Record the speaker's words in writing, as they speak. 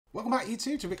Welcome back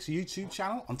YouTube to Rick's YouTube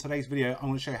channel. On today's video I'm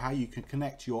going to show you how you can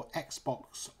connect your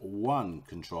Xbox One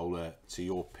controller to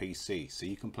your PC so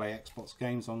you can play Xbox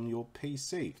games on your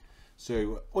PC.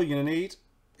 So all you're going to need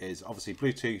is obviously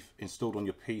Bluetooth installed on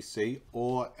your PC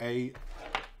or a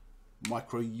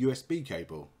micro USB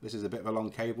cable. This is a bit of a long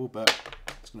cable but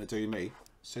it's going to do me.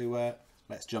 So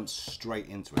let's jump straight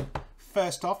into it.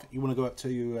 First off, you want to go up to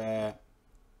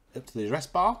the address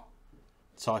bar,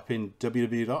 type in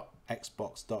www.xbox.com.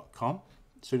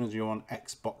 As soon as you're on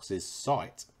Xbox's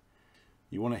site,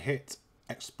 you want to hit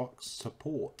Xbox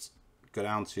support. Go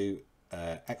down to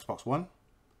Xbox One,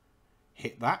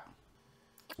 hit that,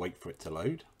 wait for it to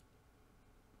load.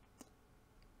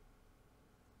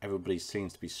 Everybody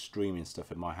seems to be streaming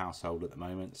stuff in my household at the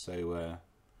moment, so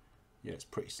yeah, it's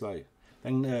pretty slow.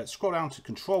 Then scroll down to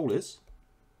controllers.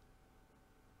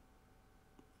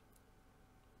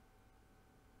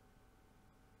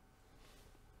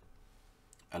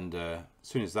 And as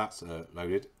soon as that's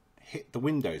loaded, hit the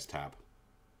Windows tab.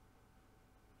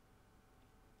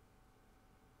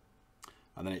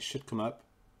 And then it should come up.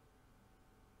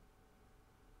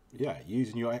 Yeah,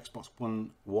 using your Xbox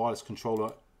One wireless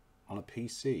controller on a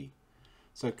PC.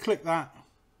 So click that.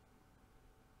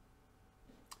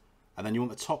 And then you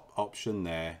want the top option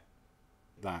there,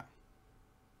 that.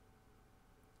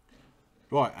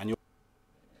 Right, and you're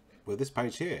with this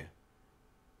page here.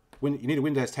 You need a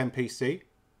Windows 10 PC.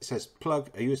 It says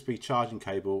plug a USB charging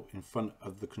cable in front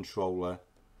of the controller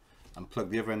and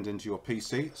plug the other end into your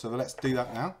PC. So let's do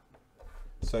that now.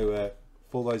 So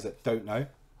for those that don't know,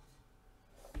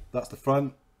 that's the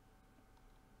front.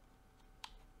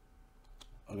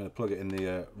 I'm going to plug it in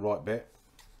the right bit.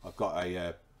 I've got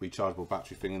a rechargeable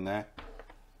battery thing in there.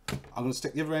 I'm going to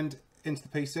stick the other end into the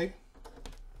PC.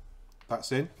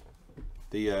 That's in.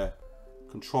 The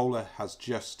controller has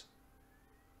just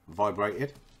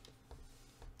vibrated.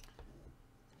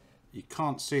 You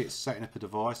can't see it setting up a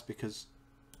device because,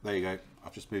 there you go,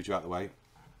 I've just moved you out of the way.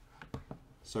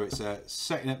 So it's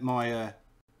setting up my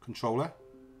controller,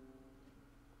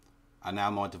 and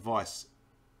now my device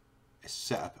is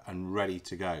set up and ready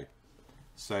to go.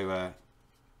 So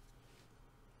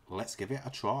let's give it a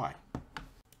try.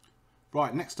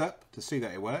 Right, next up, to see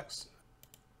that it works,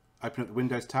 open up the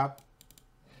Windows tab,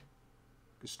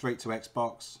 go straight to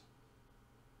Xbox.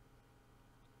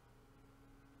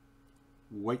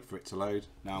 Wait for it to load.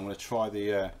 Now I'm going to try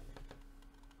the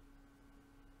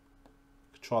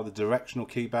directional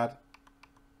keypad.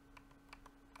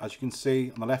 As you can see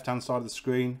on the left hand side of the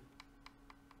screen,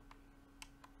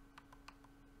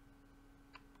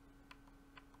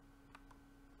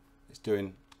 it's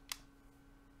doing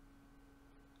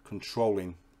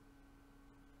controlling,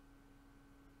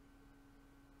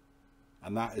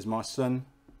 and that is my son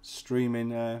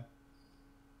streaming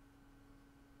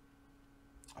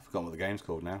I've forgotten what the game's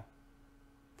called now.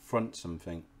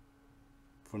 Frontier,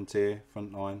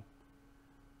 Frontline.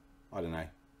 I don't know.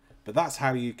 But that's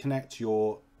how you connect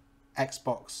your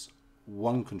Xbox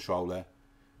One controller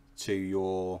to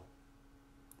your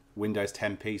Windows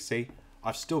 10 PC.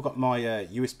 I've still got my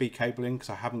USB cable in because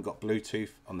I haven't got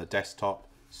Bluetooth on the desktop.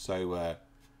 So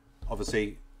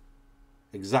obviously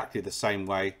exactly the same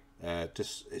way.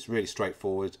 It's really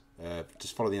straightforward.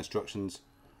 Just follow the instructions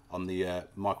on the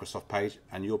Microsoft page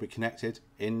and you'll be connected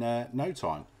in no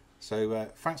time. So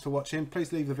thanks for watching.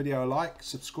 Please leave the video a like,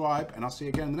 subscribe, and I'll see you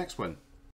again in the next one.